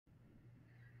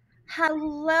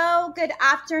Hello, good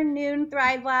afternoon,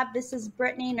 Thrive Lab. This is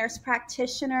Brittany, nurse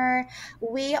practitioner.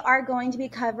 We are going to be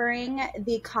covering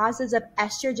the causes of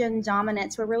estrogen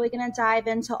dominance. We're really going to dive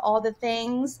into all the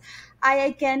things. I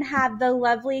again have the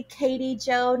lovely Katie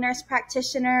Jo, nurse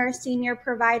practitioner, senior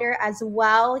provider as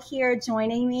well, here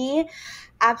joining me.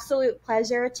 Absolute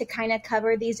pleasure to kind of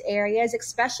cover these areas,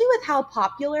 especially with how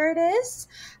popular it is.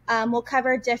 We'll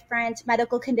cover different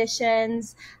medical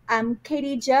conditions.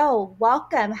 Katie Jo,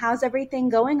 welcome. How's everything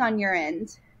going on your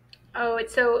end? Oh,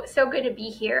 it's so good to be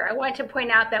here. I want to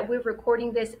point out that we're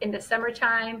recording this in the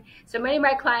summertime. So many of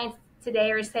my clients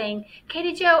today are saying,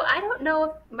 Katie Jo, I don't know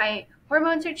if my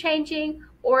hormones are changing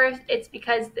or if it's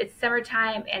because it's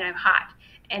summertime and I'm hot.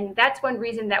 And that's one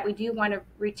reason that we do want to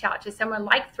reach out to someone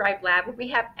like Thrive Lab, where we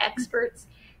have experts.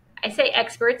 I say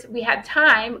experts, we have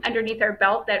time underneath our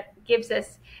belt that gives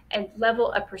us a level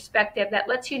of perspective that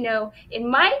lets you know it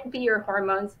might be your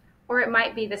hormones or it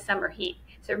might be the summer heat.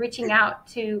 So reaching out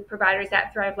to providers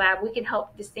at Thrive Lab, we can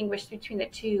help distinguish between the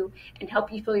two and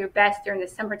help you feel your best during the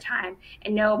summertime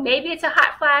and know maybe it's a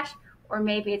hot flash or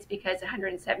maybe it's because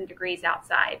 107 degrees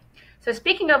outside. So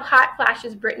speaking of hot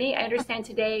flashes, Brittany, I understand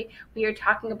today we are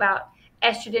talking about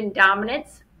estrogen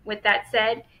dominance. With that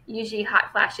said, usually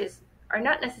hot flashes are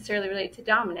not necessarily related to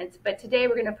dominance, but today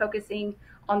we're going to focusing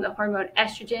on the hormone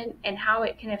estrogen and how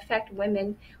it can affect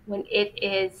women when it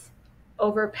is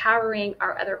overpowering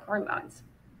our other hormones.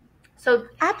 So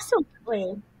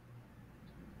Absolutely.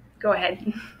 go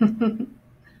ahead.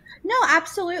 No,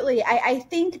 absolutely. I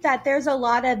think that there's a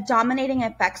lot of dominating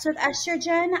effects with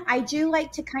estrogen. I do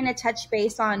like to kind of touch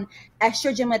base on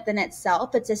estrogen within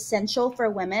itself. It's essential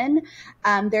for women.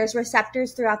 There's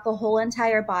receptors throughout the whole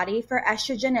entire body for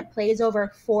estrogen. It plays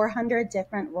over 400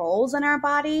 different roles in our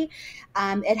body.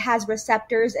 It has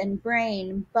receptors in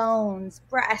brain, bones,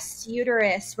 breasts,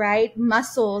 uterus, right?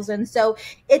 Muscles. And so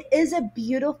it is a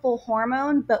beautiful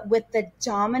hormone, but with the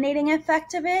dominating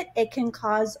effect of it, it can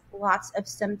cause lots of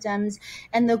symptoms.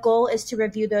 And the goal is to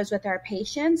review those with our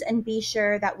patients and be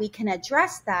sure that we can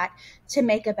address that to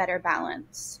make a better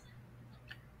balance.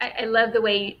 I love the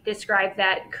way you describe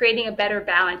that, creating a better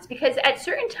balance, because at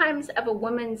certain times of a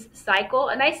woman's cycle,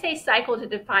 and I say cycle to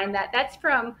define that, that's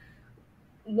from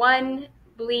one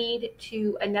bleed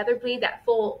to another bleed, that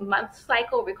full month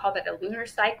cycle. We call that a lunar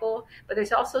cycle. But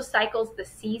there's also cycles, the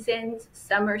seasons,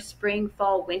 summer, spring,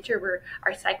 fall, winter, where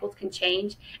our cycles can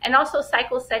change. And also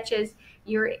cycles such as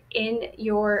you're in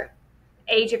your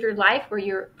age of your life where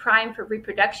you're primed for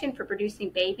reproduction, for producing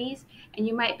babies, and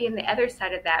you might be in the other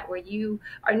side of that where you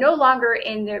are no longer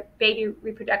in the baby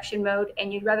reproduction mode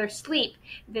and you'd rather sleep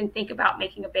than think about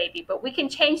making a baby. But we can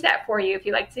change that for you if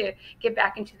you like to get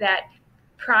back into that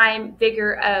prime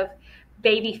vigor of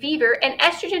baby fever. And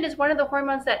estrogen is one of the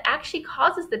hormones that actually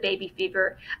causes the baby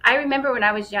fever. I remember when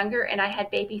I was younger and I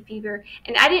had baby fever,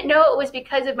 and I didn't know it was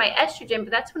because of my estrogen, but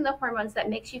that's one of the hormones that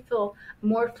makes you feel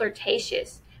more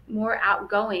flirtatious, more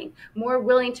outgoing, more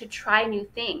willing to try new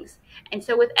things. And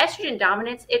so with estrogen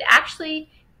dominance, it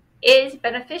actually is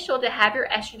beneficial to have your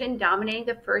estrogen dominating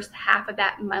the first half of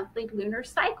that monthly lunar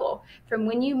cycle, from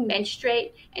when you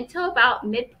menstruate until about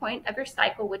midpoint of your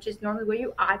cycle, which is normally where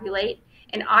you ovulate.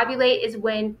 And ovulate is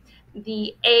when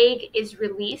the egg is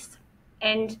released,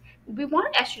 and we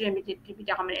want estrogen to be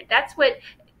dominant. That's what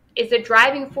is the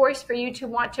driving force for you to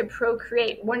want to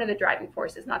procreate. One of the driving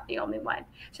forces, not the only one.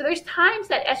 So there's times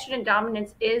that estrogen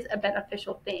dominance is a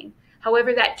beneficial thing.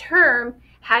 However, that term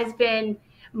has been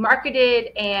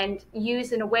marketed and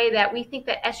used in a way that we think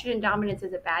that estrogen dominance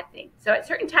is a bad thing. So at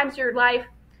certain times of your life,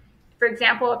 for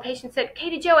example, a patient said,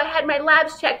 Katie Jo, I had my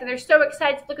labs checked, and they're so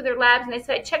excited to look at their labs. And they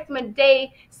said, I checked them on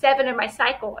day 7 of my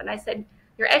cycle. And I said,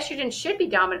 your estrogen should be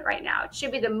dominant right now. It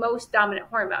should be the most dominant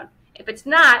hormone. If it's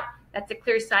not, that's a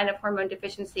clear sign of hormone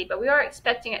deficiency. But we are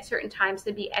expecting at certain times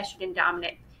to be estrogen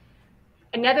dominant.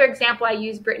 Another example I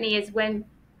use, Brittany, is when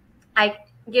I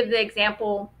give the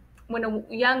example when a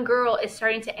young girl is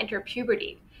starting to enter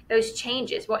puberty, those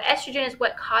changes. Well, estrogen is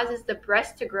what causes the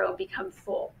breast to grow and become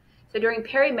full. So during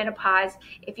perimenopause,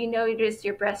 if you notice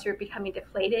your breasts are becoming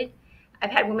deflated, I've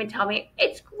had women tell me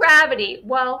it's gravity.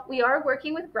 Well, we are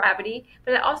working with gravity,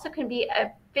 but it also can be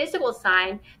a physical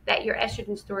sign that your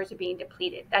estrogen stores are being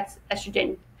depleted. That's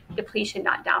estrogen depletion,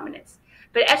 not dominance.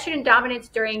 But estrogen dominance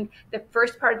during the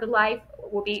first part of the life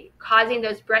will be causing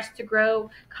those breasts to grow,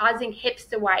 causing hips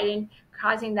to widen,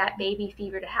 causing that baby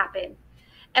fever to happen.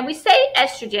 And we say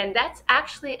estrogen, that's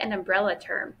actually an umbrella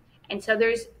term. And so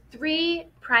there's 3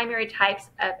 primary types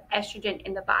of estrogen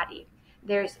in the body.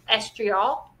 There's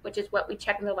estriol, which is what we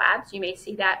check in the labs. You may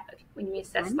see that when you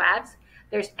assess labs.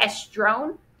 There's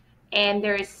estrone, and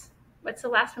there's, what's the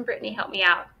last one, Brittany? Help me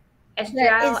out.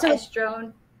 Estriol, So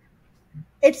estrone.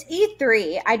 it's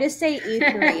E3. I just say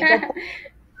E3, but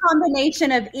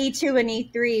combination of E2 and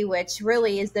E3, which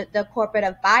really is the corporate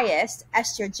of bias,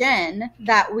 estrogen,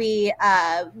 that we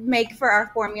make for our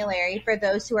formulary for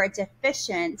those who are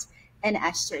deficient in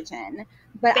estrogen.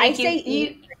 But I Thank say you.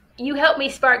 E. You helped me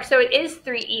spark. So it is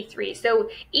 3E3. So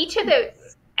each of the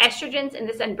estrogens in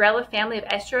this umbrella family of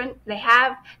estrogen, they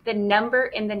have the number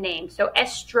in the name. So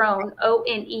estrone,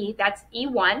 O-N-E, that's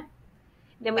E1.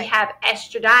 Then we Right. have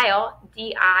estradiol,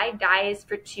 D-I. Di is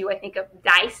for two. I think of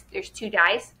dice. There's two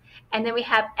dice. And then we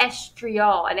have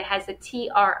estriol, and it has a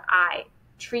T-R-I,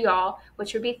 triol,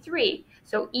 which would be three.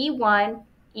 So E1,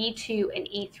 E2, and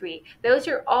E3. Those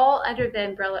are all under the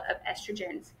umbrella of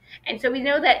estrogens. And so we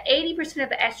know that 80% of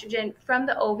the estrogen from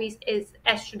the ovaries is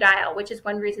estradiol, which is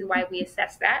one reason why we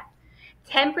assess that.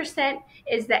 10%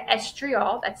 is the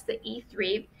estriol, that's the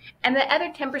E3, and the other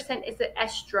 10% is the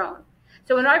estrone.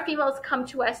 So when our females come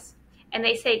to us and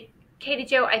they say, Katie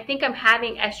Jo, I think I'm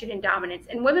having estrogen dominance.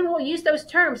 And women will use those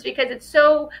terms because it's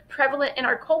so prevalent in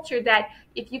our culture that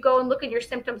if you go and look at your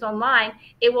symptoms online,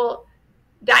 it will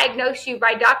diagnose you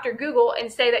by Dr. Google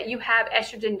and say that you have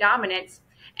estrogen dominance.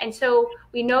 And so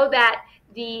we know that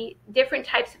the different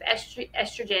types of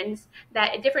estrogens,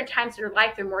 that at different times of their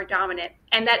life they're more dominant.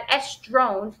 And that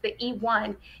estrone, the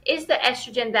E1, is the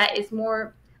estrogen that is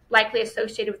more likely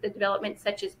associated with the development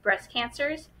such as breast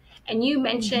cancers. And you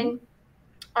mentioned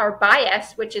our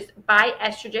bias, which is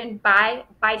bi-estrogen,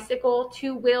 bicycle,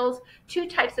 two wheels, two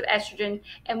types of estrogen.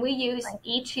 And we use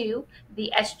E2,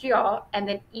 the estriol, and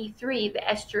then E3, the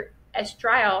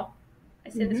estriol. I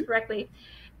said this correctly.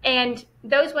 And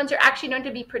those ones are actually known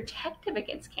to be protective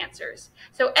against cancers.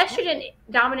 So estrogen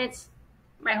dominance,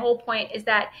 my whole point is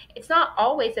that it's not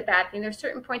always a bad thing. There's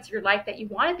certain points of your life that you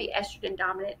want to be estrogen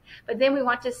dominant, but then we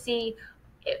want to see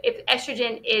if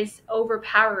estrogen is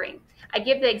overpowering. I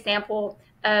give the example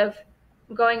of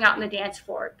going out on the dance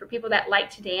floor for people that like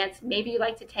to dance. Maybe you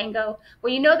like to tango.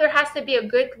 Well, you know there has to be a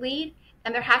good lead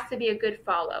and there has to be a good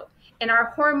follow. In our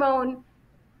hormone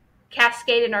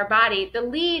cascade in our body, the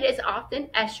lead is often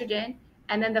estrogen,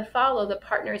 and then the follow, the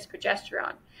partner, is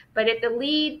progesterone. But if the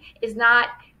lead is not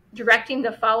directing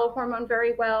the follow hormone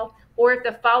very well, or if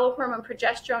the follow hormone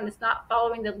progesterone is not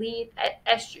following the lead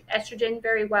estrogen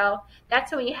very well,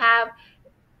 that's when you have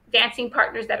dancing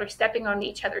partners that are stepping on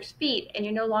each other's feet and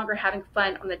you're no longer having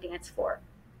fun on the dance floor.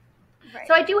 Right.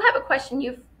 So I do have a question,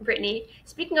 you, Brittany.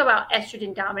 Speaking about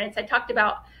estrogen dominance, I talked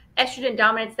about estrogen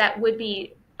dominance that would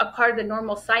be a part of the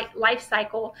normal life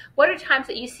cycle. What are times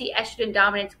that you see estrogen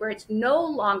dominance where it's no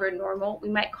longer normal? We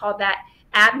might call that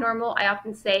abnormal. I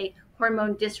often say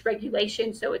hormone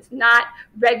dysregulation, so it's not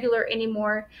regular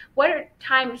anymore. What are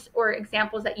times or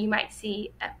examples that you might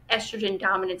see estrogen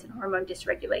dominance and hormone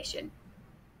dysregulation?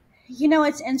 You know,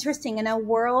 it's interesting. In a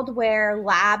world where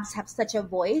labs have such a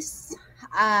voice,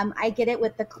 I get it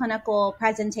with the clinical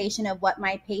presentation of what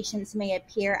my patients may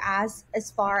appear as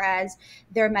far as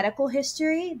their medical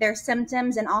history, their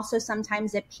symptoms, and also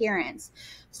sometimes appearance.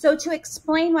 So to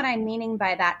explain what I'm meaning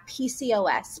by that,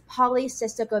 PCOS,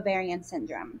 polycystic ovarian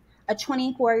syndrome, a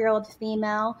 24-year-old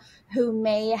female who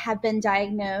may have been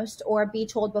diagnosed or be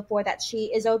told before that she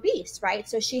is obese, right?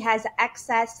 So she has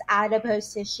excess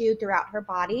adipose tissue throughout her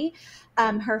body.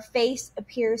 Her face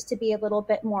appears to be a little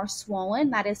bit more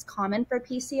swollen. That is common for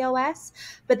PCOS.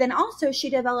 But then also she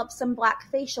develops some black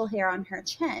facial hair on her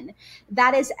chin.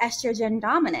 That is estrogen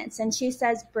dominance. And she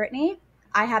says, Brittany,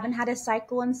 I haven't had a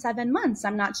cycle in 7 months.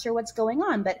 I'm not sure what's going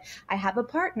on, but I have a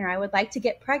partner. I would like to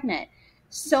get pregnant.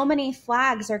 So many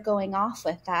flags are going off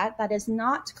with that. That is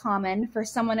not common for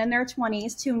someone in their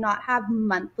 20s to not have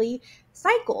monthly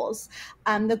cycles.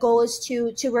 The goal is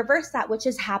to reverse that, which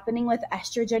is happening with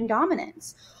estrogen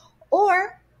dominance.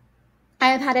 Or I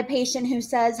have had a patient who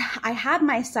says, I have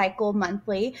my cycle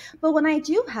monthly, but when I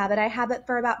do have it, I have it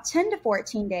for about 10 to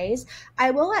 14 days.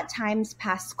 I will at times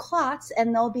pass clots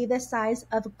and they'll be the size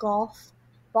of golf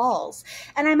balls.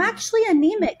 And I'm actually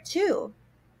anemic too.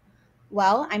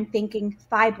 Well, I'm thinking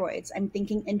fibroids, I'm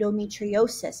thinking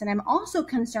endometriosis, and I'm also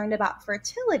concerned about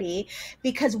fertility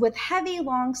because with heavy,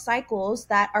 long cycles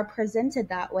that are presented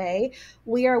that way,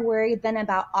 we are worried then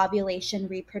about ovulation,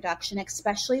 reproduction,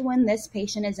 especially when this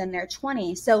patient is in their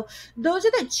 20s. So those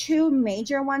are the two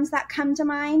major ones that come to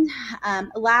mind.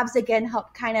 Labs, again,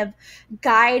 help kind of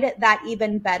guide that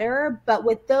even better, but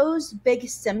with those big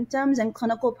symptoms and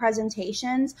clinical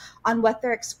presentations on what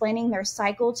they're explaining their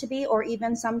cycle to be, or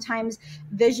even sometimes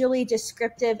visually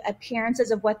descriptive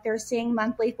appearances of what they're seeing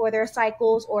monthly for their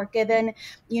cycles, or given,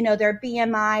 their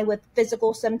BMI with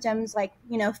physical symptoms like,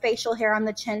 facial hair on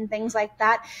the chin, things like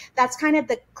that. That's kind of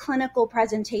the clinical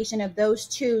presentation of those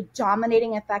two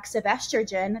dominating effects of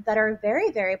estrogen that are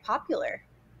very, very popular.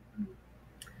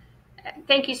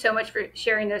 Thank you so much for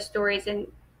sharing those stories. And,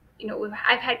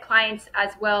 I've had clients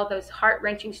as well, those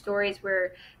heart-wrenching stories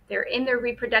where they're in their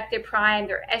reproductive prime,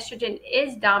 their estrogen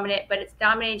is dominant, but it's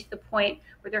dominating to the point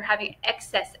where they're having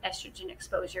excess estrogen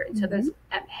exposure. And so those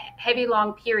heavy,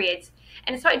 long periods.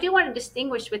 And so I do want to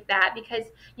distinguish with that, because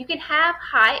you can have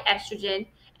high estrogen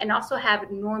and also have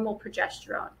normal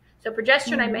progesterone. So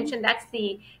progesterone, I mentioned, that's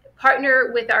the partner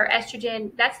with our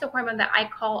estrogen. That's the hormone that I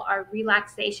call our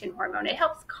relaxation hormone. It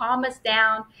helps calm us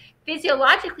down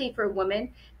physiologically for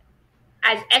women.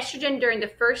 As estrogen during the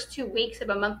first 2 weeks of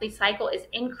a monthly cycle is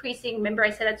increasing, remember I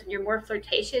said that's when you're more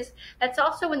flirtatious, that's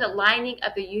also when the lining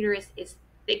of the uterus is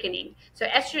thickening. So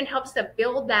estrogen helps to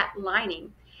build that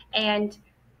lining, and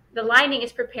the lining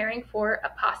is preparing for a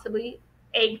possibly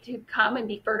egg to come and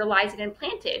be fertilized and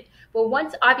implanted. Well,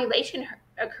 once ovulation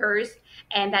occurs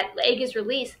and that egg is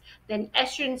released, then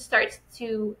estrogen starts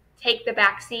to take the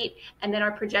back seat, and then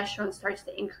our progesterone starts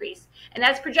to increase. And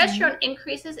as progesterone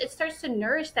increases, it starts to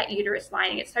nourish that uterus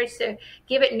lining. It starts to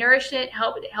give it nourishment,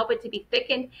 help it to be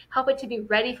thickened, help it to be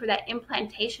ready for that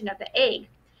implantation of the egg.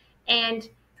 And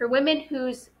for women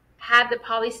who's have the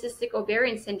polycystic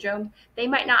ovarian syndrome, they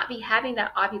might not be having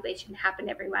that ovulation happen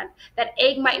every month. That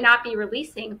egg might not be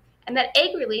releasing, and that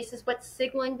egg release is what's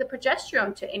signaling the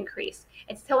progesterone to increase.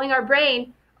 It's telling our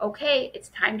brain, okay, it's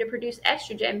time to produce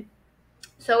estrogen.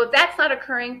 So if that's not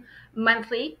occurring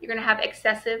monthly, you're going to have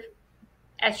excessive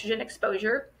estrogen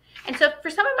exposure. And so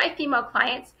for some of my female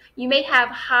clients, you may have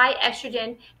high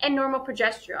estrogen and normal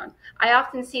progesterone. I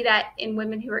often see that in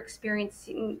women who are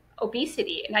experiencing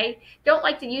obesity. And I don't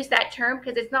like to use that term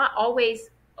because it's not always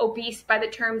obese by the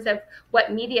terms of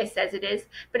what media says it is.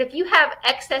 But if you have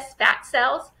excess fat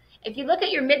cells, if you look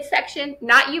at your midsection,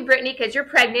 not you, Brittany, because you're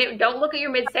pregnant, don't look at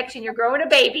your midsection, you're growing a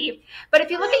baby. But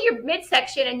if you look at your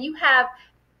midsection and you have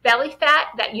belly fat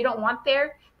that you don't want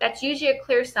there, that's usually a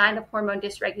clear sign of hormone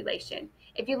dysregulation.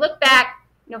 If you look back,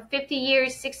 50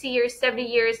 years, 60 years, 70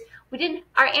 years,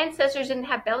 our ancestors didn't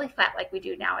have belly fat like we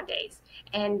do nowadays.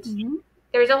 And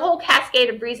there's a whole cascade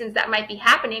of reasons that might be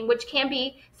happening, which can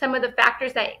be some of the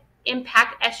factors that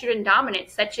impact estrogen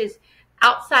dominance, such as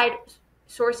outside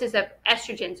sources of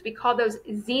estrogens. We call those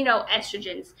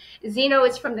xenoestrogens. Xeno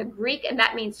is from the Greek, and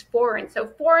that means foreign. So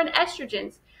foreign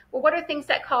estrogens. Well, what are things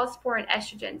that cause foreign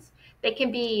estrogens? They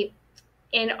can be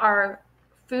in our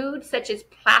food, such as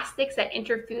plastics that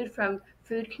enter food from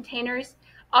food containers.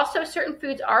 Also, certain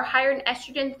foods are higher in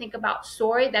estrogen. Think about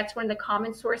soy. That's one of the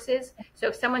common sources. So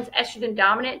if someone's estrogen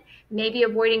dominant, maybe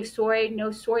avoiding soy,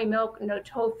 no soy milk, no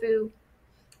tofu.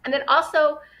 And then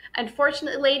also,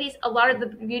 unfortunately, ladies, a lot of the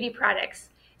beauty products.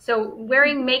 So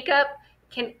wearing makeup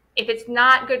can, if it's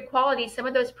not good quality, some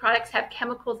of those products have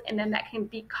chemicals in them that can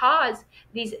cause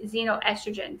these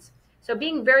xenoestrogens. So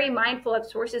being very mindful of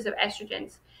sources of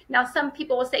estrogens. Now, some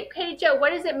people will say, hey, Jo,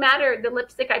 what does it matter, the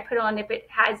lipstick I put on, if it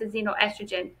has a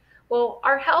xenoestrogen? Well,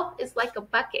 our health is like a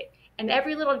bucket. And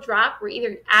every little drop, we're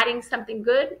either adding something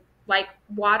good, like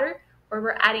water, or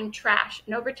we're adding trash.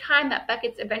 And over time, that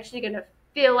bucket's eventually going to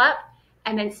fill up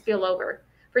and then spill over.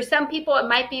 For some people, it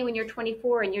might be when you're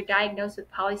 24 and you're diagnosed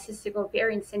with polycystic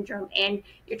ovarian syndrome and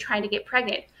you're trying to get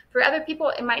pregnant. For other people,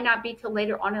 it might not be till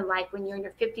later on in life when you're in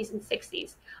your 50s and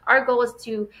 60s. Our goal is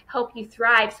to help you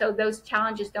thrive so those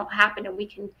challenges don't happen and we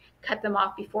can cut them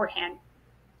off beforehand.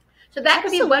 So that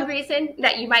could be one reason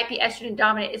that you might be estrogen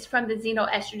dominant, is from the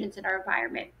xenoestrogens in our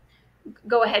environment.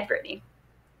 Go ahead, Brittany.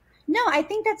 No, I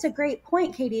think that's a great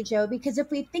point, Katie Jo, because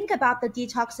if we think about the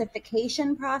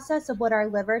detoxification process of what our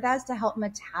liver does to help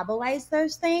metabolize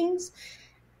those things,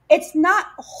 it's not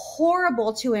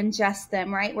horrible to ingest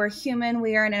them, right? We're human.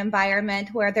 We are in an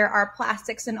environment where there are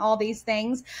plastics and all these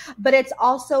things, but it's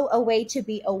also a way to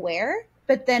be aware.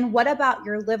 But then what about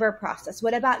your liver process?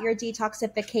 What about your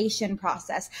detoxification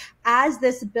process? As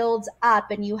this builds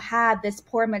up and you have this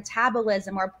poor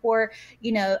metabolism or poor,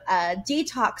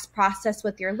 detox process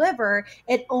with your liver,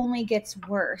 it only gets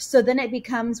worse. So then it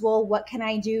becomes, well, what can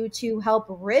I do to help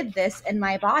rid this in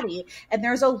my body? And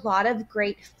there's a lot of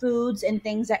great foods and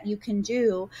things that you can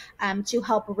do to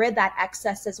help rid that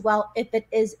excess as well, if it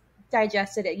is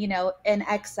digested, in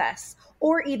excess,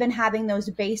 or even having those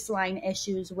baseline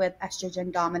issues with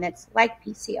estrogen dominance like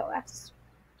PCOS.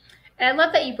 And I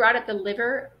love that you brought up the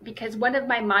liver, because one of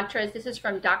my mantras, this is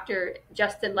from Dr.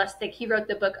 Justin Lustig, he wrote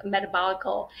the book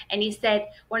Metabolical, and he said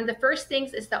one of the first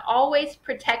things is to always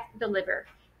protect the liver.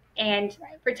 And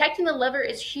protecting the liver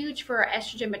is huge for our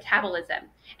estrogen metabolism.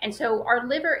 And so our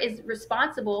liver is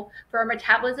responsible for our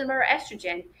metabolism of our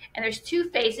estrogen. And there's two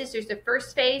phases. There's the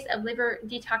first phase of liver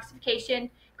detoxification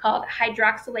called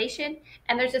hydroxylation.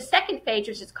 And there's a second phase,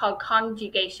 which is called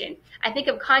conjugation. I think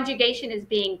of conjugation as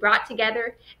being brought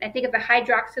together. And I think of the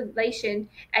hydroxylation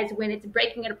as when it's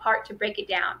breaking it apart to break it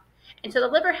down. And so the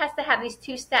liver has to have these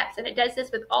two steps, and it does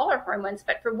this with all our hormones,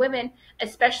 but for women,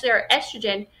 especially our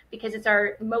estrogen, because it's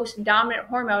our most dominant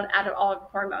hormone out of all of the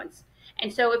hormones.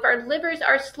 And so if our livers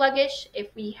are sluggish, if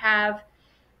we have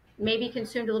maybe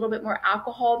consumed a little bit more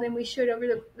alcohol than we should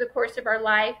over the course of our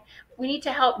life, we need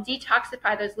to help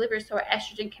detoxify those livers so our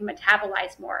estrogen can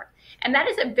metabolize more. And that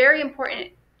is a very important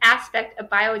aspect of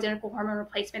bioidentical hormone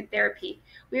replacement therapy.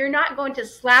 We are not going to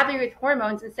slap you with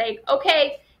hormones and say,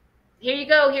 okay, here you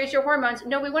go, here's your hormones.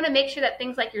 No, we want to make sure that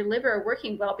things like your liver are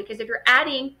working well, because if you're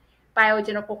adding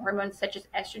bioidentical hormones such as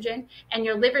estrogen and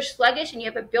your liver's sluggish and you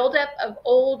have a buildup of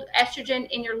old estrogen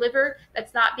in your liver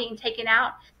that's not being taken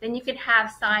out, then you can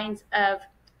have signs of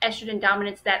estrogen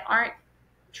dominance that aren't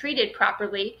treated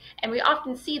properly. And we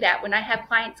often see that when I have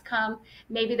clients come,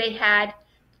 maybe they had,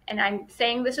 and I'm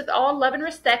saying this with all love and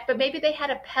respect, but maybe they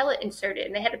had a pellet inserted,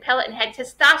 and they had a pellet and had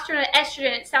testosterone and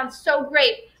estrogen. It sounds so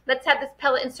great. Let's have this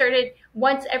pellet inserted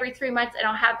once every 3 months and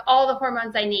I'll have all the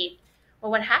hormones I need.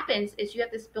 Well, what happens is you have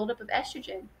this buildup of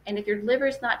estrogen. And if your liver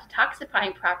is not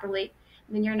detoxifying properly,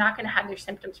 then you're not going to have your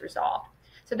symptoms resolved.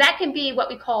 So that can be what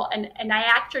we call an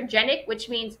iatrogenic, which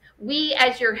means we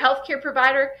as your healthcare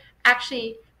provider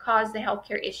actually cause the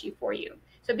healthcare issue for you.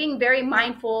 So being very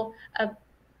mindful of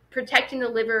protecting the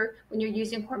liver when you're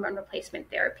using hormone replacement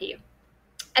therapy.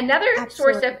 Another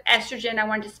source of estrogen I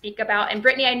wanted to speak about, and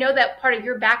Brittany, I know that part of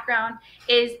your background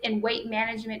is in weight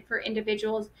management for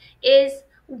individuals, is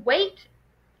weight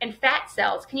and fat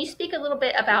cells. Can you speak a little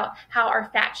bit about how our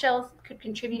fat cells could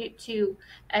contribute to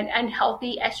an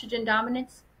unhealthy estrogen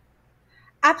dominance?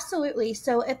 Absolutely.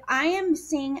 So if I am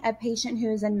seeing a patient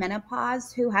who is in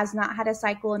menopause, who has not had a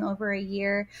cycle in over a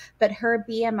year, but her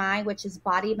BMI, which is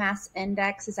body mass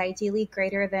index, is ideally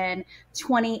greater than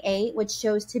 28, which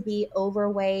shows to be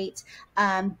overweight,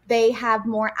 they have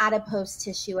more adipose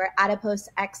tissue or adipose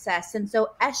excess. And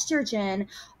so estrogen,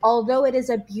 although it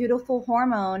is a beautiful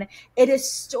hormone, it is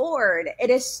stored. It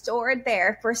is stored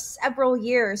there for several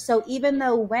years. So even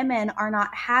though women are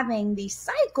not having these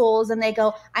cycles and they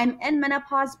go, I'm in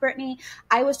menopause, Brittany,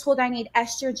 I was told I need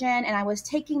estrogen and I was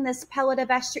taking this pellet of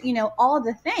estrogen, all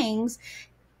the things,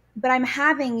 but I'm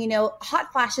having,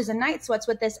 hot flashes and night sweats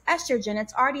with this estrogen.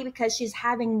 It's already because she's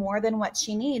having more than what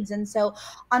she needs. And so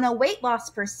on a weight loss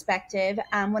perspective,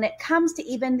 when it comes to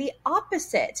even the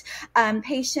opposite,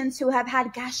 patients who have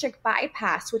had gastric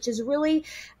bypass, which is really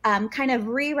kind of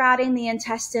rerouting the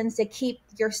intestines to keep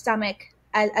your stomach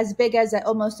as big as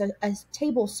almost a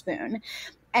tablespoon.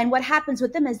 And what happens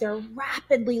with them is they're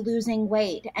rapidly losing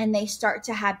weight and they start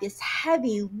to have this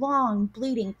heavy, long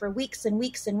bleeding for weeks and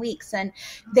weeks and weeks. And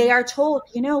they are told,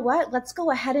 you know what, let's go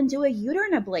ahead and do a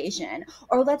uterine ablation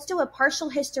or let's do a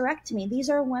partial hysterectomy. These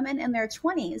are women in their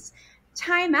 20s.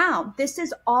 Time out. This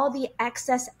is all the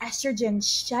excess estrogen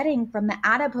shedding from the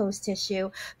adipose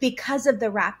tissue because of the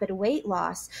rapid weight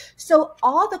loss. So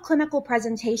all the clinical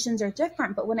presentations are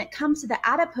different, but when it comes to the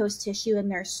adipose tissue and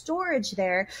their storage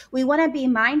there, we want to be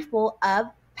mindful of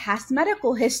past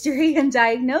medical history and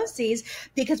diagnoses,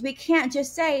 because we can't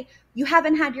just say you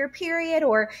haven't had your period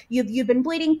or you've been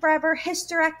bleeding forever,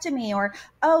 hysterectomy, or,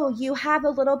 oh, you have a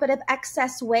little bit of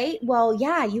excess weight. Well,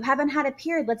 yeah, you haven't had a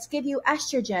period. Let's give you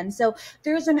estrogen. So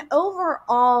there's an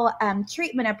overall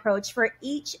treatment approach for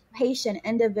each patient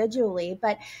individually.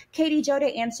 But Katie, Jo,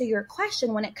 to answer your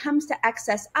question, when it comes to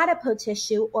excess adipose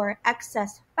tissue or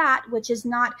excess fat, which is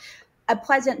not a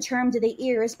pleasant term to the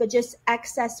ears, but just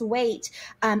excess weight,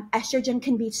 estrogen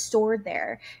can be stored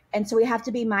there. And so we have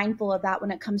to be mindful of that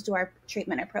when it comes to our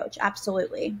treatment approach.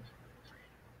 Absolutely.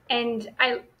 And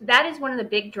that is one of the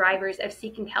big drivers of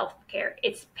seeking health care.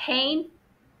 It's pain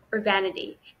or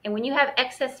vanity. And when you have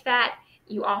excess fat,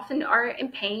 you often are in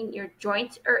pain. Your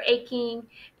joints are aching.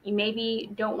 You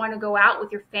maybe don't want to go out with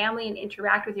your family and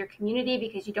interact with your community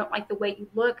because you don't like the way you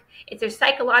look. It's a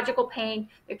psychological pain.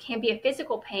 There can be a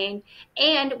physical pain.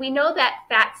 And we know that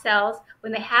fat cells,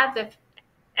 when they have the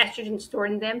estrogen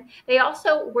stored in them, they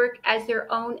also work as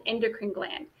their own endocrine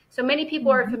gland. So many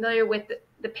people are familiar with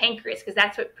the pancreas because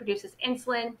that's what produces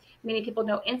insulin. Many people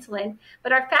know insulin,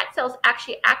 but our fat cells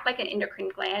actually act like an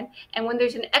endocrine gland. And when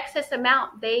there's an excess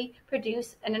amount, they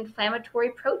produce an inflammatory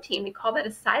protein. We call that a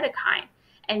cytokine.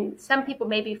 And some people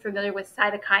may be familiar with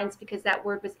cytokines because that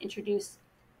word was introduced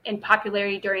in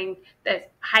popularity during the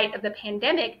height of the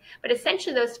pandemic. But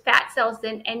essentially, those fat cells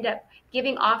then end up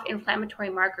giving off inflammatory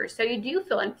markers. So you do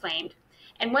feel inflamed.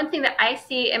 And one thing that I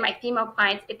see in my female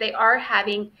clients, if they are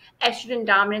having estrogen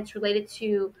dominance related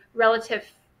to relative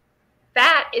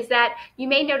fat, is that you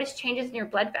may notice changes in your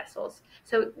blood vessels.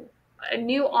 So a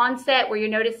new onset where you're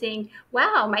noticing,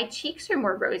 wow, my cheeks are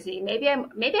more rosy. Maybe I'm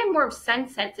more sun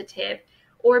sensitive.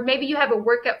 Or maybe you have a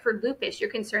workup for lupus. You're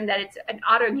concerned that it's an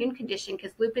autoimmune condition,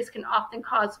 because lupus can often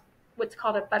cause what's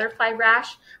called a butterfly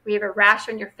rash, where you have a rash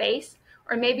on your face.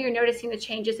 Or maybe you're noticing the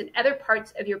changes in other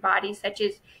parts of your body, such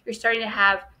as you're starting to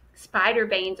have spider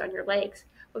veins on your legs.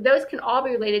 Well, those can all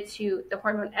be related to the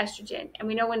hormone estrogen. And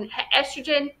we know when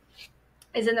estrogen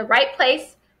is in the right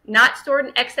place, not stored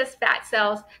in excess fat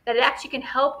cells, that it actually can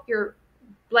help your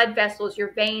blood vessels,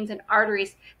 your veins and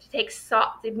arteries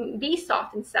to be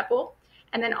soft and supple,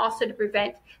 and then also to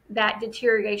prevent that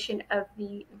deterioration of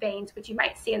the veins, which you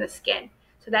might see in the skin.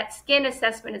 So that skin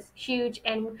assessment is huge.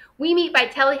 And we meet by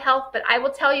telehealth, but I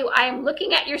will tell you, I am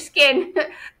looking at your skin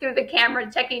through the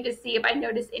camera, checking to see if I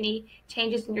notice any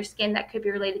changes in your skin that could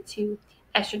be related to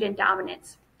estrogen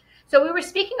dominance. So we were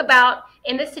speaking about,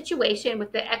 in this situation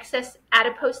with the excess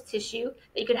adipose tissue,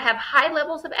 that you could have high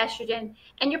levels of estrogen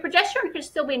and your progesterone could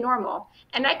still be normal.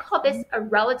 And I call this a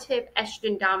relative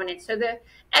estrogen dominance. So the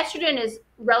estrogen is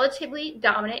relatively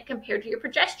dominant compared to your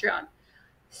progesterone.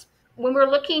 When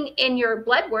we're looking in your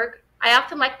blood work, I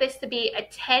often like this to be a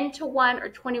 10-to-1 or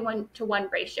 21-to-1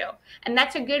 ratio. And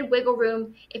that's a good wiggle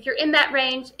room. If you're in that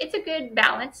range, it's a good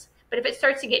balance. But if it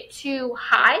starts to get too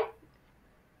high,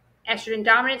 estrogen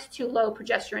dominance, too low,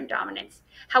 progesterone dominance.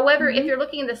 However, if you're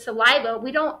looking at the saliva,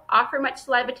 we don't offer much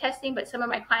saliva testing, but some of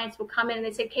my clients will come in and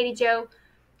they say, Katie Jo,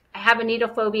 I have a needle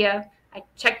phobia. I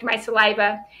checked my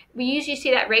saliva. We usually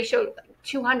see that ratio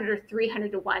 200 or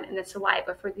 300 to 1 in the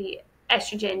saliva for the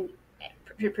estrogen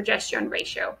progesterone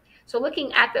ratio. So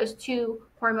looking at those two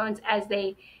hormones as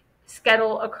they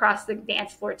scuttle across the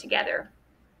dance floor together.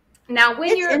 Now,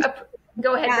 when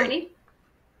go ahead, Brittany.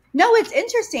 No, it's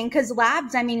interesting because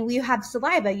labs, I mean, you have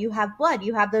saliva, you have blood,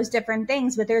 you have those different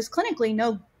things, but there's clinically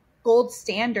no gold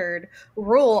standard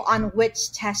rule on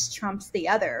which test trumps the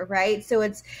other, right? So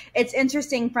it's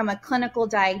interesting from a clinical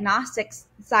diagnostics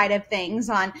side of things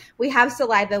on, we have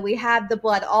saliva, we have the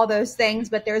blood, all those things,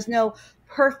 but there's no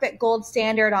perfect gold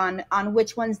standard on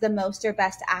which one's the most or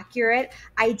best accurate.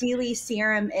 Ideally,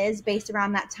 serum is based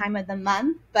around that time of the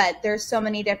month, but there's so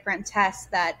many different tests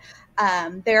that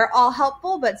they're all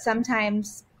helpful, but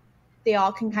sometimes they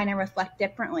all can kind of reflect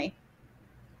differently.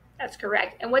 That's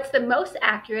correct. And what's the most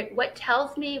accurate, what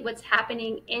tells me what's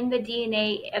happening in the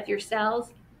DNA of your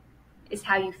cells, is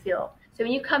how you feel. So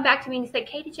when you come back to me and you say,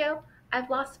 Katie Jo, I've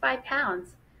lost 5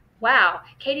 pounds. Wow.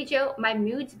 Katie Jo, my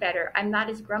mood's better. I'm not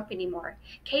as grumpy anymore.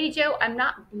 Katie Jo, I'm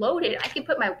not bloated. I can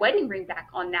put my wedding ring back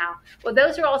on now. Well,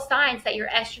 those are all signs that your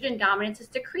estrogen dominance is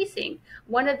decreasing.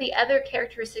 One of the other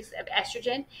characteristics of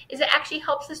estrogen is it actually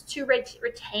helps us to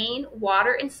retain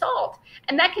water and salt.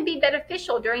 And that can be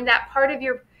beneficial during that part of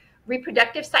your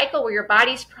reproductive cycle where your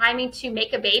body's priming to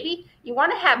make a baby. You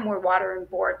want to have more water on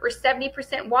board. We're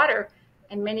 70% water,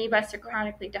 and many of us are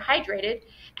chronically dehydrated.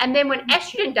 And then when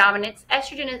estrogen dominates, when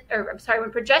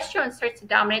progesterone starts to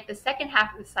dominate the second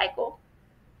half of the cycle,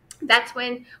 that's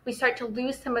when we start to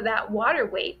lose some of that water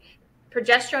weight.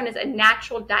 Progesterone is a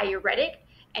natural diuretic,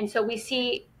 and so we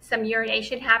see some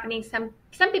urination happening.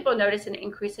 Some people notice an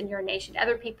increase in urination.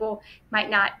 Other people might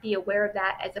not be aware of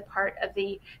that as a part of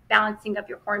the balancing of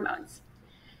your hormones.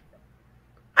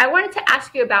 I wanted to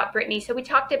ask you about, Brittany. So we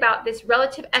talked about this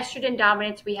relative estrogen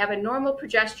dominance. We have a normal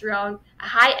progesterone, a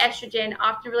high estrogen,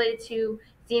 often related to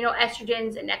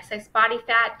xenoestrogens and excess body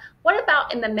fat. What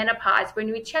about in the menopause?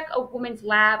 When we check a woman's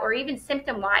lab, or even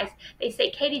symptom-wise, they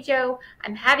say, Katie Jo,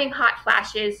 I'm having hot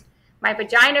flashes. My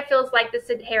vagina feels like the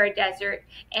Sahara Desert,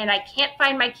 and I can't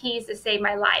find my keys to save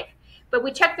my life. But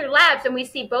we check their labs, and we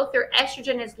see both their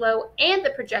estrogen is low and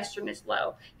the progesterone is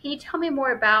low. Can you tell me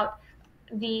more about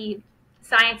the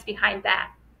science behind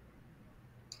that?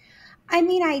 I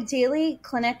mean, ideally,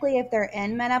 clinically, if they're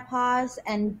in menopause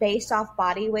and based off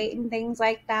body weight and things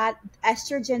like that,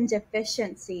 estrogen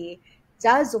deficiency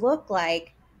does look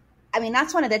like, I mean,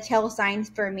 that's one of the tail signs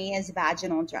for me is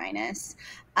vaginal dryness.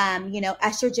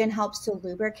 Estrogen helps to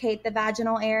lubricate the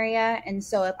vaginal area. And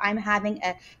so if I'm having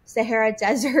a Sahara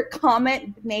Desert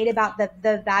comment made about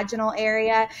the vaginal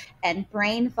area and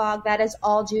brain fog, that is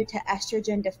all due to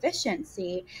estrogen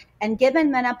deficiency. And given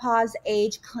menopause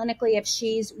age, clinically, if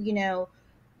she's,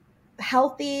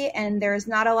 healthy and there's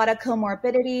not a lot of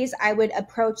comorbidities, I would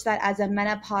approach that as a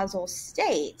menopausal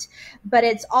state. But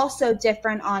it's also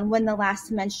different on when the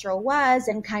last menstrual was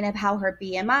and kind of how her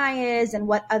BMI is and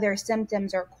what other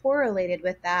symptoms are correlated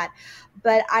with that.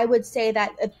 But I would say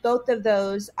that if both of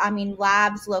those,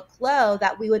 labs look low,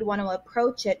 that we would want to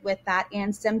approach it with that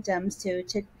and symptoms to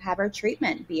have our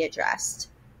treatment be addressed.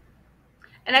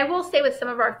 And I will say with some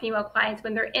of our female clients,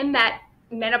 when they're in that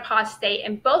menopause state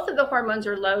and both of the hormones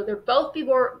are low, they're both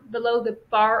below the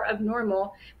bar of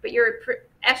normal, but your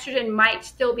estrogen might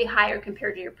still be higher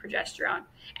compared to your progesterone.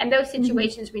 And those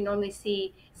situations, we normally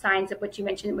see signs of what you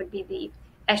mentioned would be the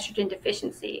estrogen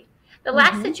deficiency. The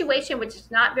last situation, which is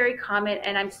not very common,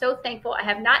 and I'm so thankful I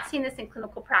have not seen this in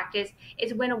clinical practice,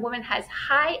 is when a woman has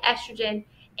high estrogen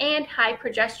and high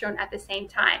progesterone at the same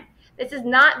time. This is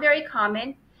not very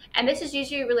common, and this is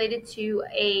usually related to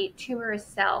a tumorous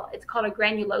cell. It's called a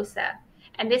granulosa,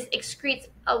 and this excretes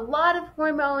a lot of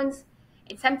hormones.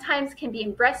 It sometimes can be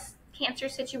in breast cancer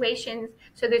situations,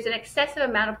 so there's an excessive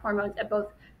amount of hormones of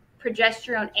both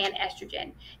progesterone and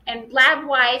estrogen. And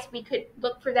lab-wise, we could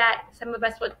look for that. Some of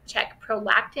us will check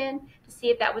prolactin to see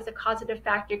if that was a causative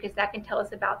factor, because that can tell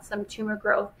us about some tumor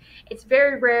growth. It's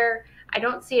very rare. I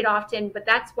don't see it often, but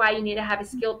that's why you need to have a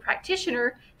skilled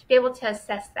practitioner to be able to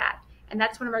assess that. And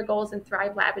that's one of our goals in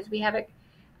Thrive Lab, is we have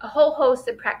a whole host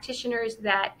of practitioners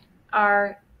that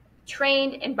are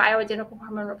trained in bioidentical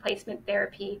hormone replacement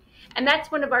therapy. And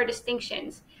that's one of our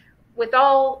distinctions. With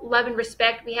all love and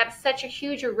respect, we have such a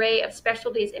huge array of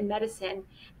specialties in medicine.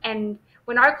 And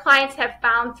when our clients have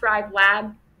found Thrive Lab,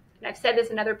 and I've said this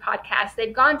in other podcasts,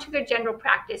 they've gone to their general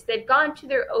practice, they've gone to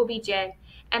their OB-GYN,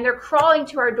 and they're crawling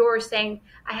to our doors saying,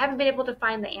 I haven't been able to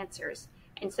find the answers.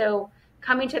 And so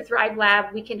coming to Thrive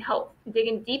Lab, we can help dig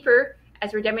in deeper,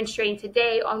 as we're demonstrating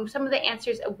today, on some of the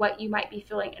answers of what you might be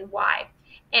feeling and why.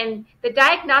 And the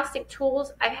diagnostic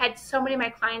tools, I've had so many of my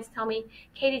clients tell me,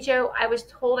 Katie Jo, I was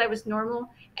told I was normal,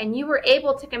 and you were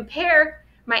able to compare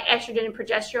my estrogen and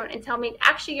progesterone and tell me,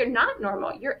 actually, you're not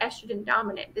normal. You're estrogen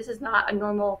dominant. This is not a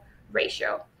normal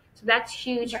ratio. So that's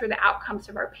huge for the outcomes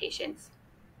of our patients.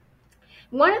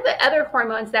 One of the other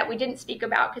hormones that we didn't speak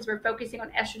about, because we're focusing on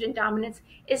estrogen dominance,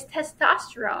 is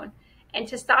testosterone. And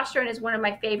testosterone is one of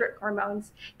my favorite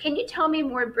hormones. Can you tell me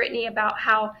more, Brittany, about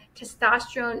how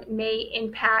testosterone may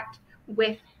impact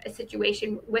with a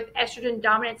situation with estrogen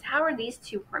dominance? How are these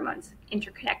two hormones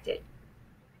interconnected?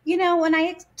 When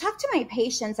I talk to my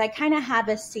patients, I kind of have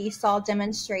a seesaw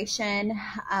demonstration.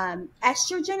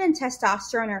 Estrogen and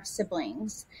testosterone are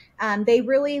siblings. They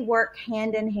really work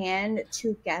hand in hand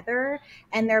together,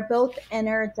 and they're both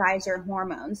energizer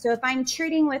hormones. So if I'm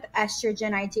treating with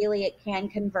estrogen, ideally it can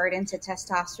convert into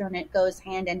testosterone. It goes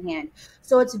hand in hand.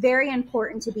 So it's very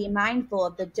important to be mindful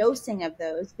of the dosing of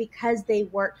those, because they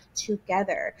work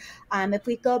together. If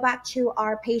we go back to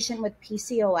our patient with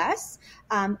PCOS,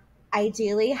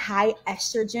 ideally high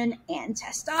estrogen and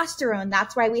testosterone.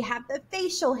 That's why we have the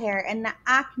facial hair and the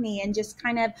acne and just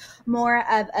kind of more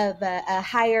of a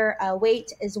higher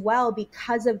weight as well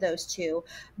because of those two.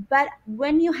 But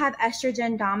when you have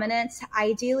estrogen dominance,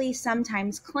 ideally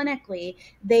sometimes clinically,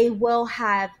 they will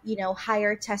have,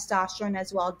 higher testosterone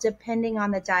as well, depending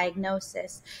on the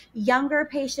diagnosis. Younger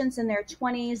patients in their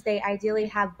 20s, they ideally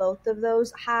have both of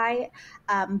those high,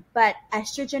 but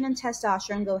estrogen and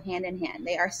testosterone go hand in hand.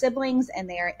 They are siblings and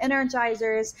they are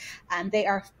energizers. They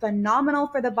are phenomenal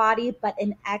for the body, but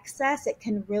in excess, it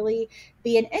can really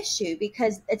be an issue,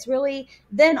 because it's really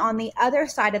then on the other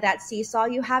side of that seesaw,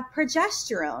 you have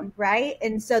progesterone, right?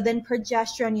 And so then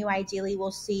progesterone, you ideally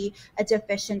will see a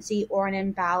deficiency or an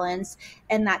imbalance,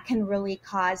 and that can really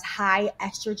cause high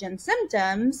estrogen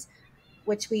symptoms,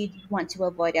 which we want to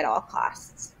avoid at all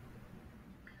costs.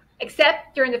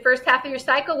 Except during the first half of your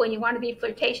cycle, when you want to be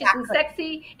flirtatious and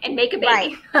sexy and make a baby.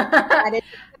 Right. That is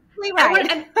exactly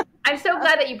right. I'm so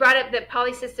glad that you brought up the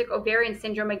polycystic ovarian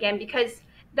syndrome again, because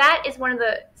that is one of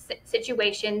the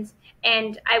situations.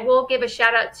 And I will give a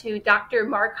shout out to Dr.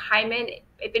 Mark Hyman.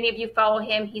 If any of you follow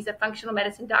him, he's a functional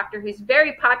medicine doctor who's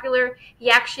very popular. He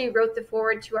actually wrote the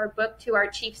foreword to our book, to our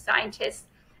chief scientist,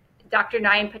 Dr.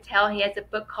 Nayan Patel. He has a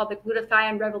book called The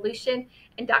Glutathione Revolution,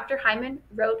 and Dr. Hyman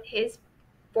wrote his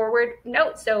forward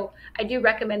note. So I do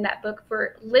recommend that book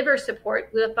for liver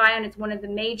support. Glutathione is one of the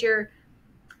major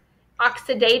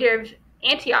oxidative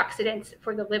antioxidants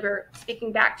for the liver,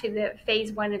 speaking back to the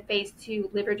phase 1 and phase 2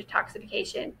 liver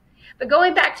detoxification. But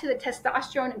going back to the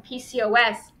testosterone and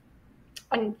PCOS,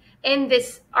 and in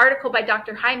this article by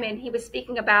Dr. Hyman, he was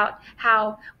speaking about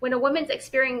how when a woman's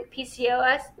experiencing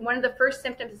PCOS, one of the first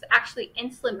symptoms is actually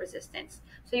insulin resistance.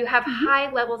 So you have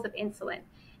high levels of insulin.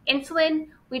 Insulin,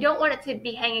 we don't want it to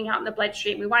be hanging out in the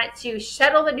bloodstream. We want it to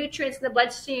shuttle the nutrients in the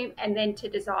bloodstream and then to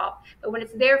dissolve. But when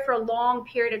it's there for a long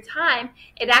period of time,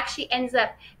 it actually ends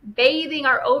up bathing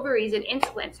our ovaries in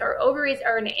insulin. So our ovaries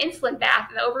are in an insulin bath,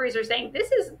 and the ovaries are saying,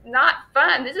 this is not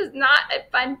fun. This is not a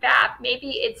fun bath. Maybe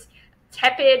it's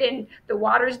tepid and the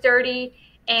water's dirty.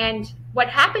 And what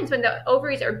happens when the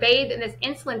ovaries are bathed in this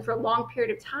insulin for a long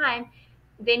period of time,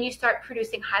 then you start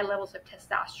producing high levels of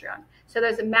testosterone. So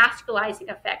there's a masculizing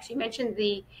effect. You mentioned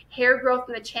the hair growth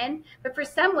in the chin, but for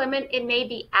some women, it may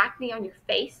be acne on your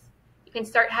face. You can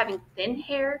start having thin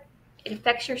hair. It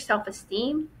affects your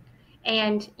self-esteem.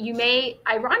 And you may,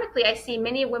 ironically, I see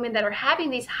many women that are having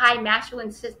these high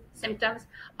masculine symptoms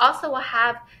also will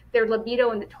have their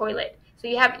libido in the toilet. So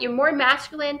you're more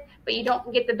masculine, but you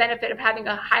don't get the benefit of having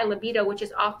a high libido, which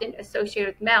is often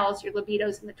associated with males. Your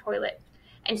libido's in the toilet.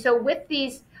 And so with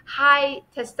these high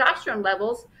testosterone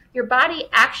levels, your body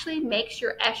actually makes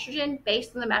your estrogen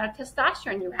based on the amount of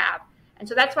testosterone you have. And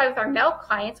so that's why with our male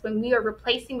clients, when we are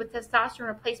replacing with testosterone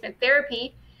replacement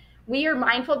therapy, we are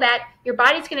mindful that your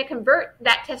body's going to convert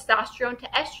that testosterone to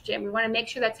estrogen. We want to make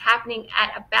sure that's happening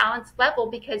at a balanced level,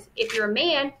 because if you're a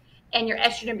man and your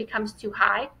estrogen becomes too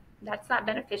high, that's not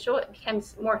beneficial. It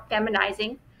becomes more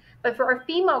feminizing. But for our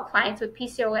female clients with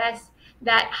PCOS,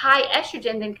 that high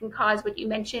estrogen then can cause what you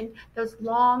mentioned, those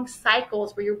long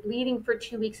cycles where you're bleeding for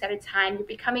 2 weeks at a time. You're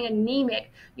becoming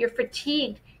anemic. You're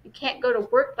fatigued. You can't go to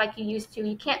work like you used to.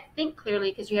 You can't think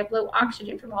clearly because you have low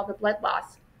oxygen from all the blood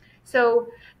loss. So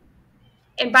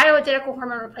in bioidentical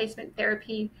hormone replacement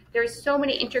therapy, there's so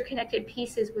many interconnected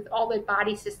pieces with all the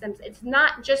body systems. It's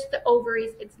not just the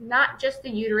ovaries. It's not just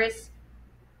the uterus.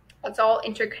 It's all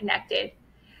interconnected.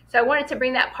 So I wanted to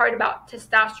bring that part about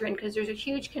testosterone because there's a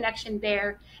huge connection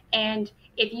there. And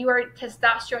if you are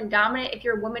testosterone dominant, if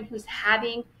you're a woman who's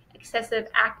having excessive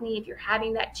acne, if you're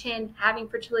having that chin, having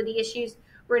fertility issues,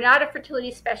 we're not a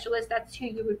fertility specialist. That's who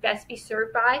you would best be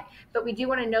served by. But we do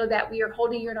want to know that we are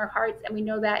holding you in our hearts, and we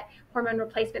know that hormone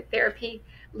replacement therapy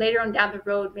later on down the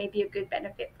road may be a good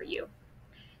benefit for you.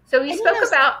 So we spoke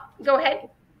about, go ahead.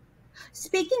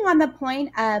 Speaking on the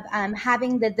point of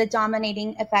having the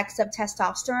dominating effects of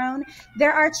testosterone,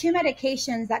 there are two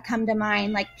medications that come to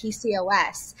mind, like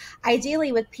PCOS.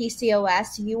 Ideally, with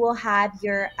PCOS, you will have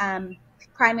your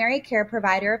primary care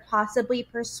provider possibly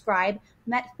prescribe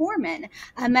metformin.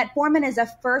 Metformin is a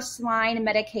first-line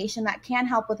medication that can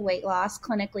help with weight loss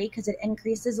clinically because it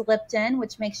increases leptin,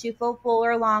 which makes you feel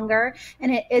fuller longer,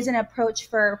 and it is an approach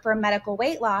for medical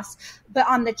weight loss. But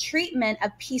on the treatment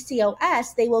of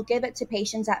PCOS, they will give it to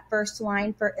patients at first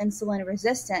line for insulin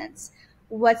resistance.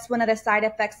 What's one of the side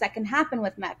effects that can happen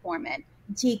with metformin?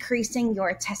 Decreasing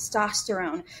your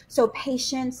testosterone. So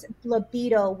patients'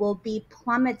 libido will be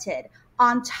plummeted.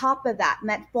 On top of that,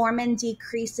 metformin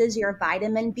decreases your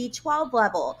vitamin B12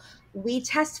 level. We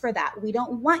test for that. We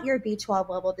don't want your B12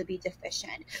 level to be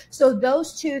deficient. So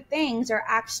those two things are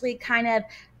actually kind of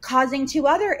causing two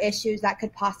other issues that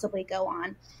could possibly go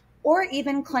on. Or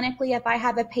even clinically, if I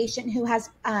have a patient who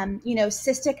has,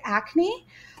 cystic acne,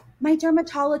 my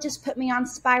dermatologist put me on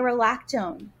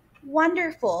spirulactone.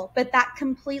 Wonderful, but that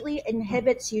completely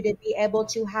inhibits you to be able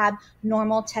to have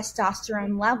normal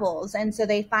testosterone levels. And so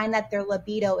they find that their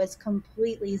libido is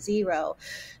completely zero.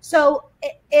 So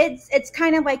it's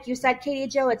kind of like you said, Katie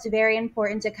Jo, it's very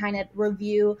important to kind of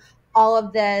review all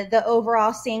of the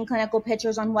overall seeing clinical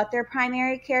pictures on what their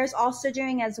primary care is also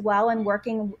doing as well, and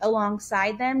working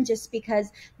alongside them, just because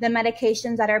the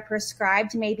medications that are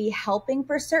prescribed may be helping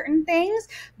for certain things,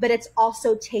 but it's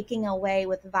also taking away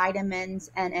with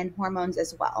vitamins and hormones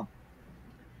as well.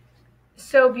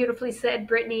 So beautifully said,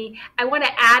 Brittany. I want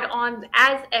to add on,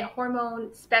 as a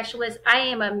hormone specialist, I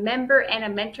am a member and a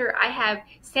mentor. I have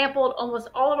sampled almost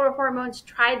all of our hormones,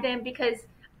 tried them, because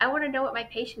I want to know what my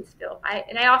patients feel.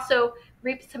 I also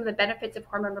reap some of the benefits of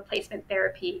hormone replacement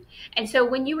therapy. And so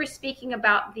when you were speaking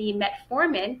about the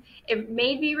metformin, it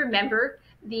made me remember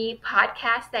the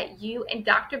podcast that you and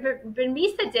Dr.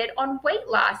 Benmisa did on weight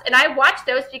loss. And I watched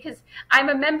those because I'm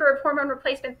a member of hormone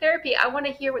replacement therapy. I want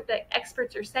to hear what the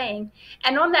experts are saying.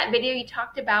 And on that video, you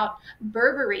talked about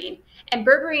berberine. And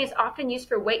berberine is often used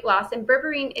for weight loss. And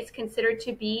berberine is considered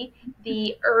to be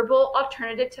the herbal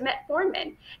alternative to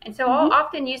metformin. And so I'll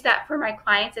often use that for my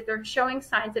clients if they're showing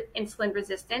signs of insulin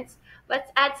resistance.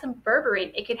 Let's add some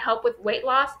berberine. It can help with weight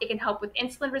loss. It can help with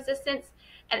insulin resistance.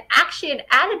 And actually, an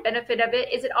added benefit of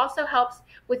it is it also helps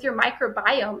with your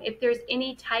microbiome. If there's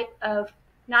any type of,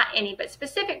 not any, but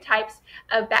specific types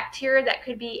of bacteria that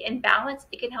could be in balance,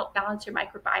 it can help balance your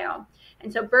microbiome.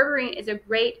 And so berberine is a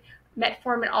great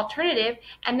metformin alternative.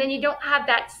 And then you don't have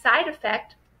that side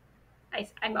effect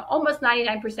I'm almost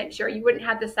 99% sure you wouldn't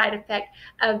have the side effect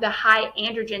of the high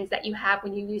androgens that you have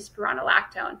when you use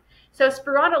spironolactone. So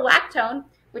spironolactone,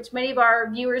 which many of our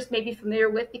viewers may be familiar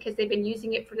with because they've been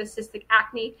using it for the cystic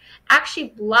acne, actually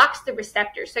blocks the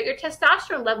receptor. So your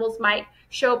testosterone levels might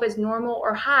show up as normal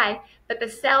or high, but the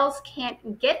cells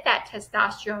can't get that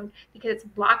testosterone because it's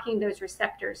blocking those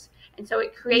receptors. And so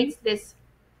it creates this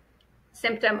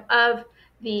symptom of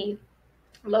the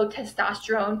low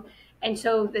testosterone. And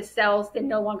so the cells then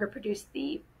no longer produce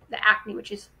the acne,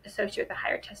 which is associated with the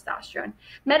higher testosterone.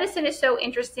 Medicine is so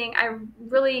interesting. I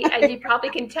really, as you probably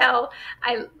can tell,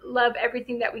 I love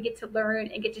everything that we get to learn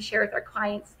and get to share with our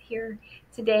clients here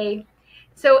today.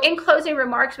 So in closing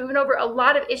remarks, we went over a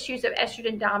lot of issues of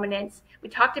estrogen dominance. We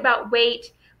talked about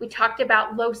weight. We talked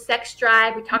about low sex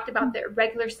drive. We talked about the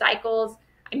irregular cycles.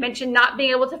 I mentioned not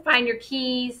being able to find your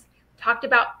keys. Talked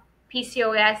about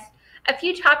PCOS. A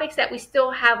few topics that we still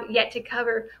have yet to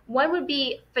cover. One would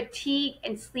be fatigue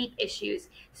and sleep issues.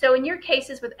 So in your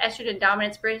cases with estrogen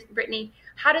dominance, Brittany,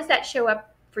 how does that show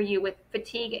up for you with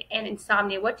fatigue and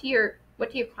insomnia? What do your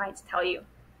clients tell you?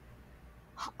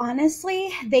 Honestly,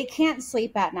 they can't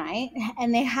sleep at night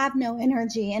and they have no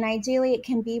energy. And ideally, it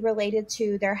can be related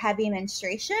to their heavy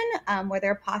menstruation, where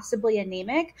they're possibly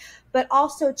anemic. But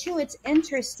also, too, it's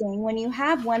interesting when you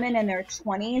have women in their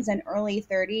 20s and early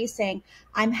 30s saying,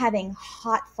 I'm having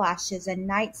hot flashes and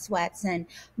night sweats and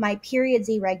my period's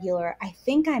irregular. I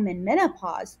think I'm in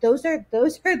menopause. Those are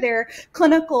their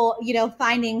clinical,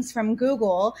 findings from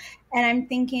Google. And I'm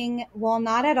thinking, well,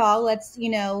 not at all.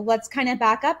 Let's kind of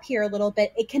back up here a little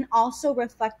bit. It can also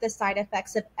reflect the side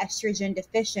effects of estrogen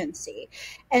deficiency.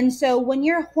 And so when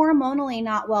you're hormonally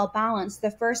not well balanced,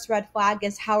 the first red flag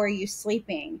is, how are you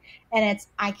sleeping? And it's,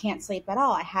 I can't sleep at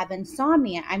all. I have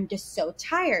insomnia. I'm just so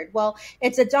tired. Well,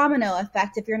 it's a domino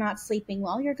effect. If you're not sleeping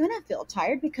well, you're going to feel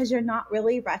tired because you're not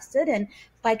really rested. And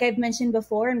like I've mentioned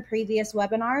before in previous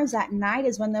webinars, at night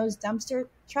is when those dumpster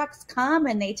trucks come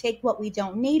and they take what we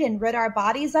don't need and rid our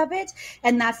bodies of it.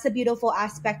 And that's the beautiful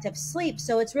aspect of sleep.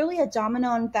 So it's really a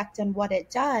domino effect in what it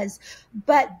does.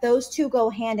 But those two go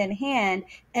hand in hand.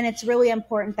 And it's really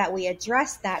important that we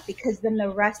address that, because then the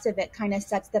rest of it kind of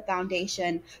sets the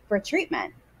foundation for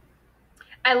treatment.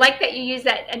 I like that you use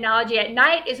that analogy. At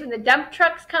night is when the dump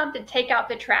trucks come to take out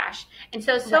the trash. And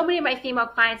so Right. many of my female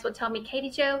clients will tell me, Katie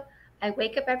Jo, I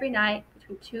wake up every night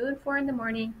between 2 and 4 in the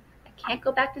morning. I can't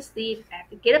go back to sleep. I have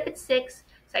to get up at 6.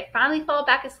 So I finally fall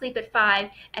back asleep at 5.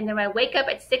 And then when I wake up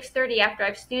at 6:30 after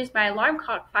I've snoozed my alarm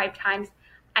clock 5 times,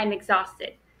 I'm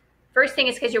exhausted. First thing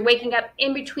is because you're waking up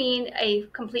in between a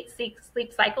complete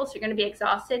sleep cycle, so you're going to be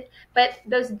exhausted. But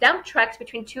those dump trucks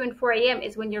between 2 and 4 a.m.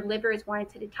 is when your liver is wanting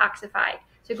to detoxify.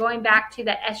 So going back to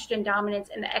that estrogen dominance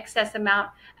and the excess amount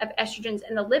of estrogens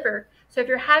in the liver. So if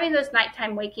you're having those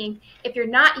nighttime waking, if you're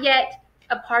not yet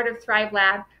a part of Thrive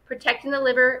Lab, protecting the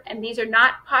liver, and these are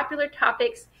not popular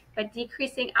topics, but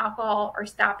decreasing alcohol or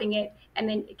stopping it, and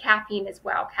then caffeine as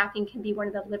well. Caffeine can be one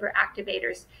of the liver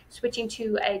activators. Switching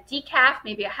to a decaf,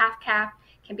 maybe a half calf,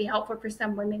 can be helpful for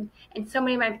some women. And so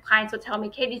many of my clients will tell me,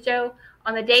 Katie Jo,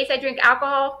 on the days I drink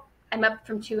alcohol, I'm up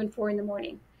from 2 and 4 in the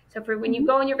morning. So for when you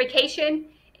go on your vacation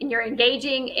and you're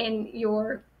engaging in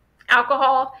your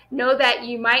alcohol, know that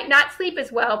you might not sleep as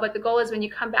well, but the goal is when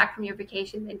you come back from your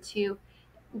vacation then to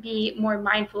be more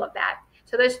mindful of that.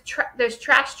 So those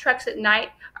trash trucks at night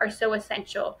are so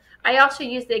essential. I also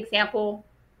use the example,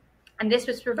 and this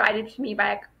was provided to me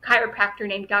by a chiropractor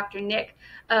named Dr. Nick,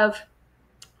 of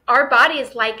our body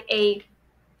is like a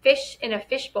fish in a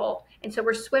fishbowl. And so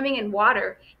we're swimming in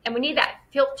water, and we need that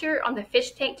filter on the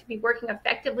fish tank to be working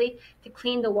effectively to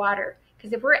clean the water.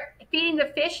 Because if we're feeding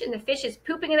the fish and the fish is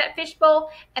pooping in that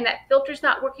fishbowl and that filter's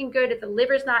not working good, if the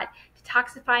liver's not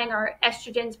detoxifying our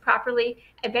estrogens properly,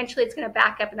 eventually it's going to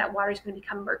back up and that water is going to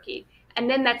become murky. And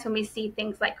then that's when we see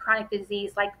things like chronic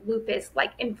disease, like lupus,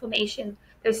 like inflammation,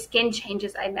 those skin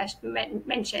changes I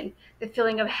mentioned, the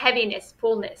feeling of heaviness,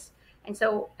 fullness. And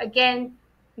so again,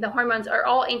 the hormones are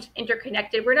all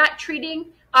interconnected. We're not treating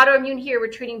autoimmune here, we're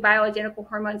treating bioidentical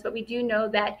hormones, but we do know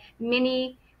that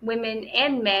many women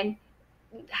and men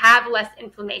have less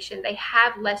inflammation, they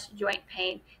have less joint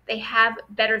pain, they have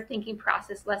better thinking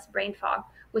process, less brain fog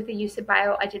with the use of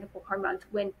bioidentical hormones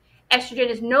when estrogen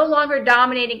is no longer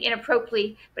dominating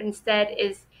inappropriately, but instead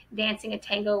is dancing a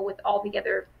tango with all the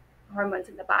other hormones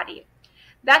in the body.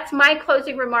 That's my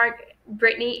closing remark.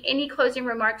 Brittany, any closing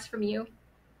remarks from you?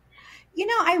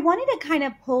 I wanted to kind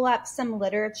of pull up some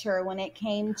literature when it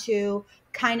came to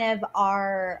kind of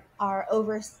our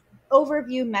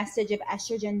overview message of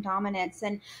estrogen dominance.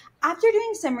 And after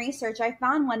doing some research, I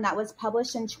found one that was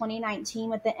published in 2019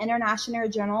 with the International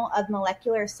Journal of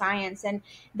Molecular Science. And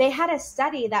they had a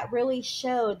study that really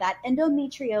showed that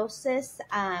endometriosis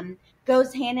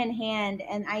goes hand in hand.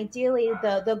 And ideally,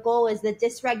 the goal is the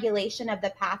dysregulation of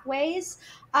the pathways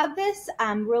of this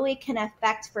really can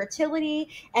affect fertility,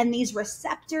 and these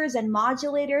receptors and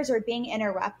modulators are being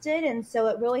interrupted. And so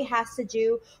it really has to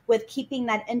do with keeping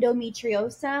that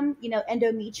endometrium,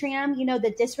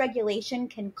 the dysregulation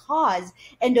can cause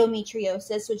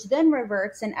endometriosis, which then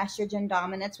reverts in estrogen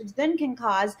dominance, which then can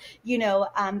cause,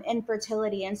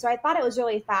 infertility. And so I thought it was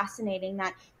really fascinating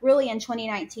that really in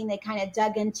 2019, they kind of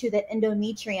dug into the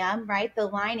endometrium, right? The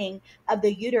lining of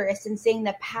the uterus, and seeing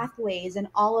the pathways and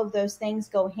all of those things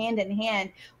go hand in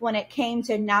hand when it came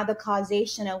to now the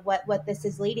causation of what this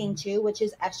is leading to, which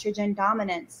is estrogen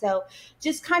dominance. So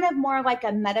just kind of more like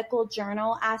a medical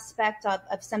journal aspect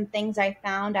of some things I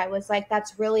found. I was like,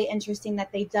 that's really interesting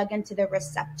that they dug into the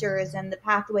receptors and the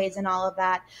pathways and all of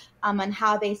that, and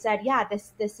how they said, yeah,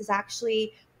 this is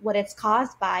actually what it's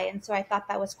caused by. And so I thought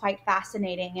that was quite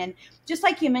fascinating. And just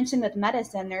like you mentioned with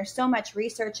medicine, there's so much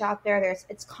research out there.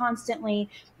 It's constantly,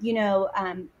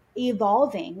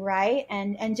 evolving, right?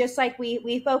 And just like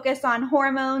we focus on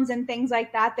hormones and things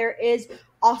like that, there is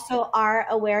also our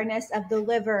awareness of the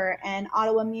liver and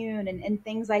autoimmune and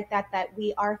things like that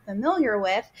we are familiar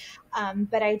with.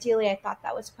 But ideally, I thought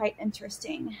that was quite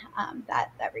interesting,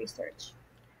 that research.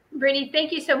 Brittany,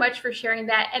 thank you so much for sharing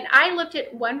that. And I looked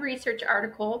at one research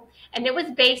article, and it was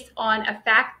based on a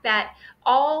fact that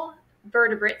all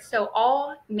vertebrates, so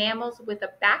all mammals with a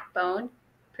backbone,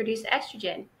 produce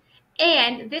estrogen.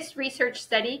 And this research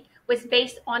study was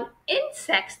based on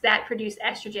insects that produce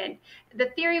estrogen. The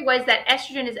theory was that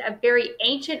estrogen is a very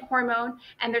ancient hormone,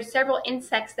 and there's several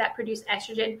insects that produce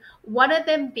estrogen, one of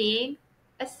them being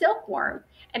a silkworm.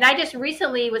 And I just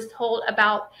recently was told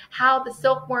about how the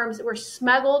silkworms were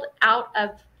smuggled out of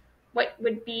what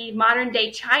would be modern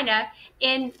day China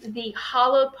in the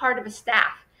hollowed part of a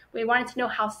staff. We wanted to know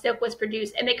how silk was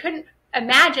produced, and they couldn't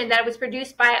imagine that it was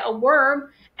produced by a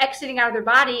worm exiting out of their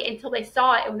body until they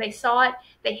saw it. And when they saw it,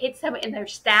 they hid some in their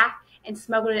staff and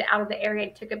smuggled it out of the area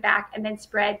and took it back, and then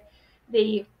spread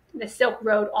the Silk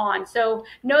Road on. So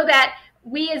know that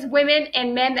we as women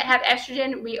and men that have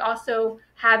estrogen, we also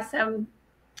have some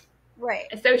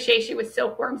association with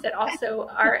silkworms that also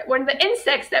are one of the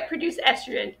insects that produce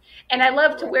estrogen. And I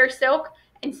love to wear silk,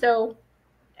 and so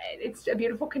it's a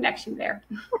beautiful connection there.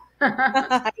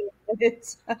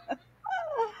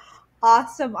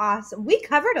 Awesome. We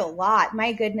covered a lot.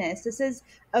 My goodness. This is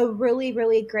a really,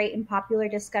 really great and popular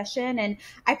discussion. And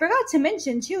I forgot to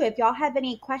mention too, if y'all have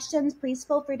any questions, please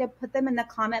feel free to put them in the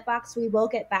comment box. We will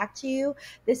get back to you.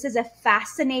 This is a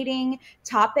fascinating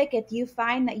topic. If you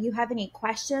find that you have any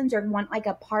questions or want like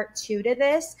a part 2 to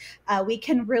this, we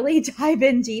can really dive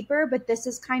in deeper, but this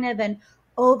is kind of an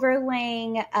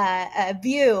overlaying a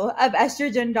view of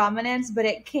estrogen dominance, but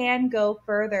it can go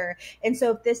further. And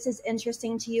so if this is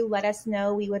interesting to you, let us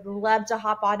know. We would love to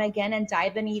hop on again and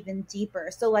dive in even deeper.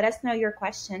 So let us know your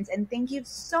questions. And thank you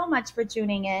so much for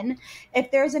tuning in. If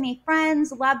there's any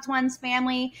friends, loved ones,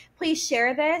 family, please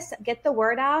share this. Get the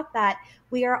word out that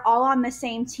we are all on the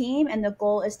same team, and the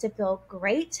goal is to feel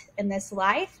great in this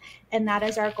life. And that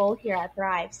is our goal here at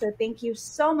Thrive. So thank you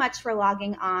so much for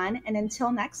logging on. And until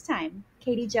next time,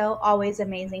 Katie Jo, always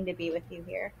amazing to be with you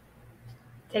here.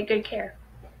 Take good care.